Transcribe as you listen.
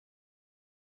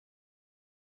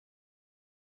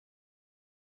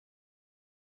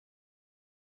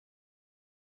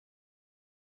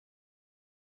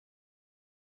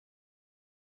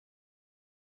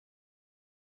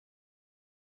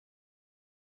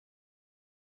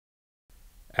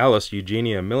Alice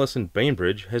Eugenia Millicent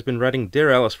Bainbridge has been writing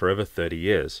Dear Alice for over 30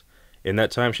 years. In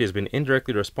that time she has been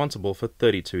indirectly responsible for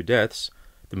 32 deaths,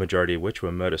 the majority of which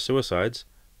were murder-suicides,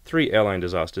 3 airline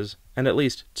disasters, and at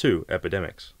least 2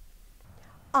 epidemics.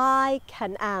 I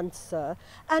can answer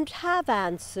and have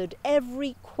answered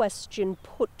every question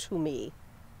put to me.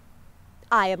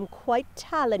 I am quite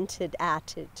talented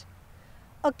at it.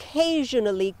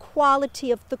 Occasionally, quality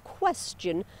of the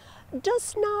question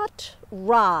does not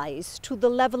rise to the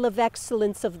level of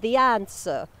excellence of the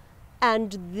answer,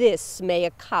 and this may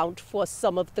account for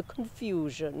some of the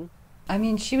confusion. I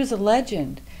mean, she was a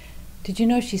legend. Did you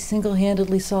know she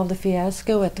single-handedly solved the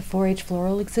fiasco at the 4-H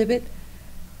floral exhibit?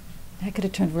 That could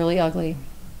have turned really ugly.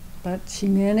 But she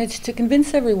managed to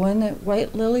convince everyone that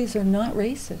white lilies are not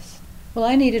racist. Well,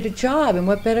 I needed a job, and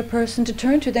what better person to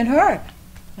turn to than her?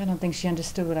 I don't think she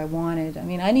understood what I wanted. I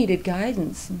mean, I needed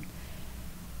guidance. And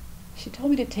she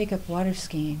told me to take up water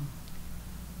skiing.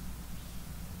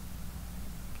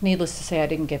 Needless to say, I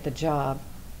didn't get the job.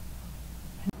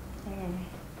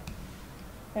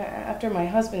 After my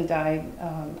husband died,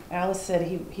 Alice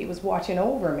said he was watching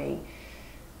over me.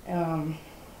 All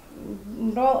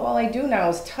I do now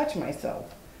is touch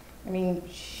myself. I mean,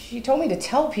 she told me to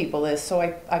tell people this, so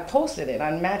I posted it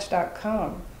on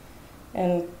Match.com.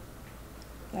 And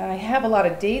I have a lot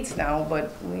of dates now,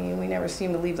 but we never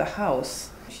seem to leave the house.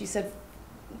 She said,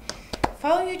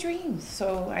 follow your dreams.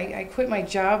 So I quit my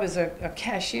job as a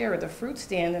cashier at the fruit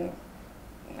stand, and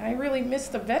I really miss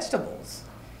the vegetables,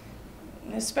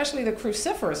 especially the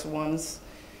cruciferous ones.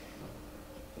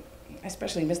 I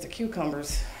especially miss the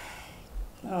cucumbers.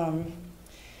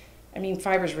 I mean,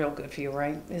 fiber's real good for you,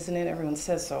 right? Isn't it? Everyone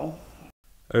says so.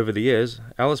 Over the years,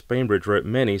 Alice Bainbridge wrote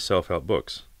many self-help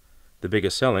books. The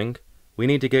biggest selling, We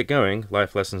Need to Get Going,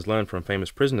 Life Lessons Learned from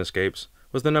Famous Prison Escapes,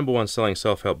 was the #1 selling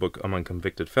self-help book among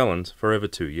convicted felons for over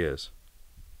 2 years.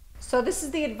 So this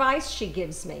is the advice she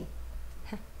gives me.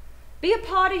 Be a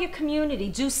part of your community.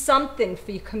 Do something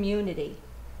for your community.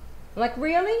 I'm like,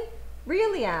 really?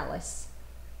 Really, Alice?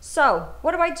 So,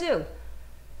 what do?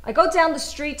 I go down the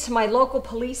street to my local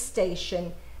police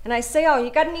station and I say, oh, you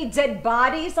got any dead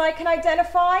bodies I can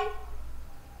identify?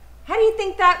 How do you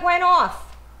think that went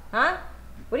off? Huh?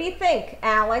 What do you think,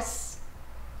 Alice?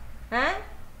 Huh?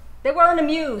 They weren't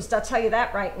amused, I'll tell you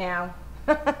that right now.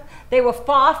 They were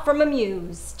far from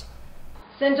amused.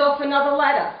 Send off another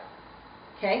letter.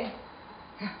 Okay?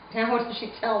 Now what did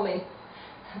she tell me?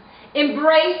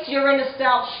 Embrace your inner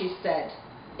self, she said.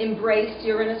 Embrace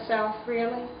your inner self,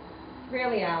 really?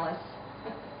 Really, Alice?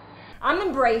 I'm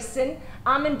embracing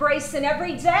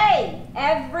every day.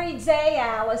 Every day,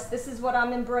 Alice, this is what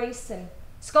I'm embracing.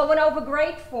 It's going over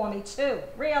great for me, too,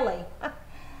 really.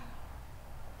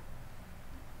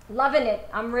 Loving it.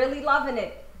 I'm really loving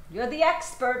it. You're the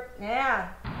expert, yeah.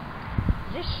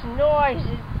 This noise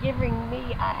is giving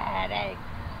me a headache.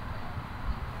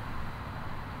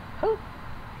 Who?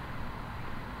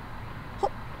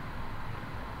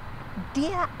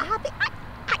 Dear Abby? I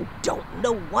don't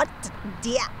know what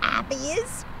Dear Abby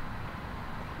is.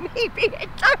 Maybe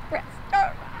it's a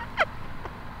restaurant.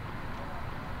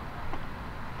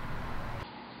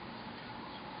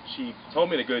 She told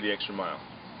me to go the extra mile.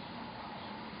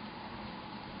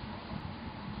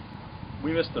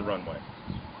 We missed the runway,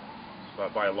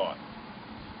 by a lot.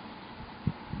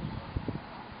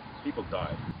 People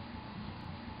died.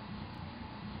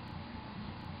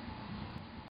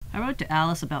 I wrote to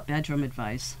Alice about bedroom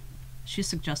advice. She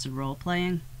suggested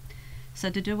role-playing,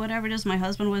 said to do whatever it is my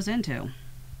husband was into.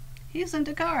 He's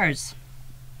into cars.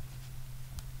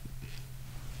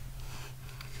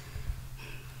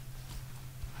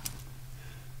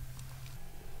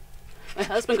 My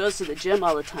husband goes to the gym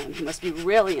all the time. He must be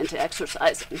really into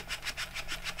exercising.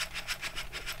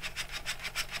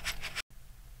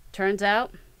 Turns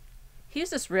out, he's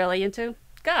just really into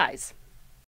guys.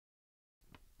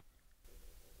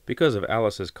 Because of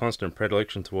Alice's constant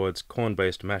predilection towards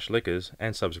corn-based mash liquors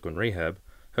and subsequent rehab,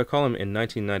 her column in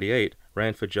 1998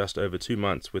 ran for just over 2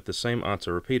 months with the same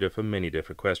answer repeated for many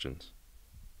different questions.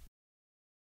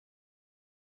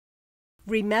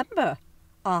 Remember,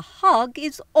 a hug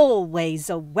is always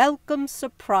a welcome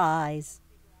surprise.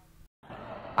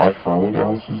 I followed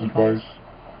Alice's advice,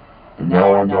 and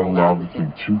now I'm not allowed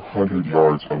within 200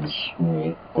 yards of a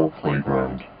school or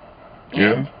playground.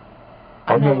 And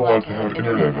I'm not allowed to have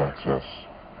internet access,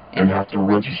 and have to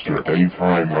register any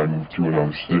time I move to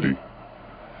another city.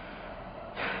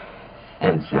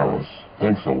 Thanks, Alice.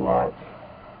 Thanks a lot.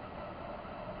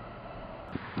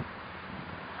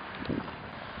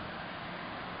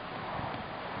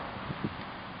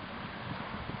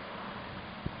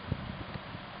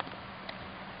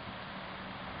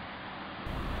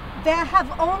 There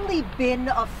have only been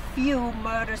a few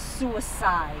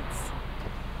murder-suicides.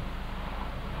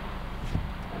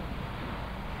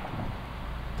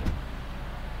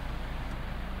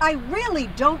 I really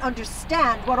don't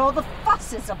understand what all the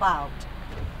fuss is about.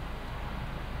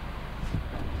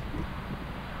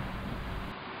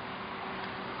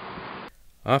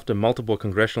 After multiple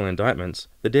congressional indictments,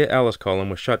 the Dear Alice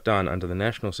column was shut down under the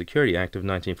National Security Act of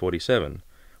 1947,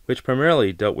 which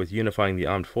primarily dealt with unifying the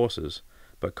armed forces,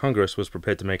 but Congress was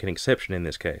prepared to make an exception in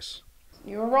this case.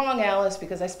 You were wrong, Alice,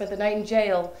 because I spent the night in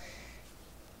jail.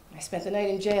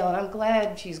 And I'm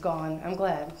glad she's gone. I'm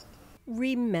glad.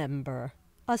 Remember,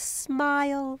 a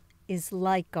smile is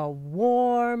like a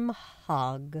warm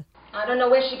hug. I don't know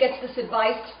where she gets this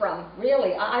advice from.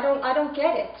 Really, I don't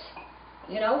get it.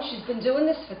 You know, she's been doing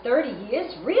this for 30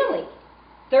 years. Really?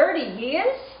 30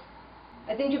 years?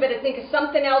 I think you better think of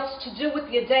something else to do with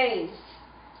your days.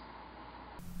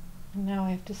 Now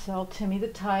I have to sell Timmy the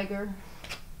tiger.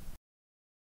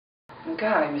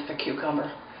 God, Mr. Cucumber.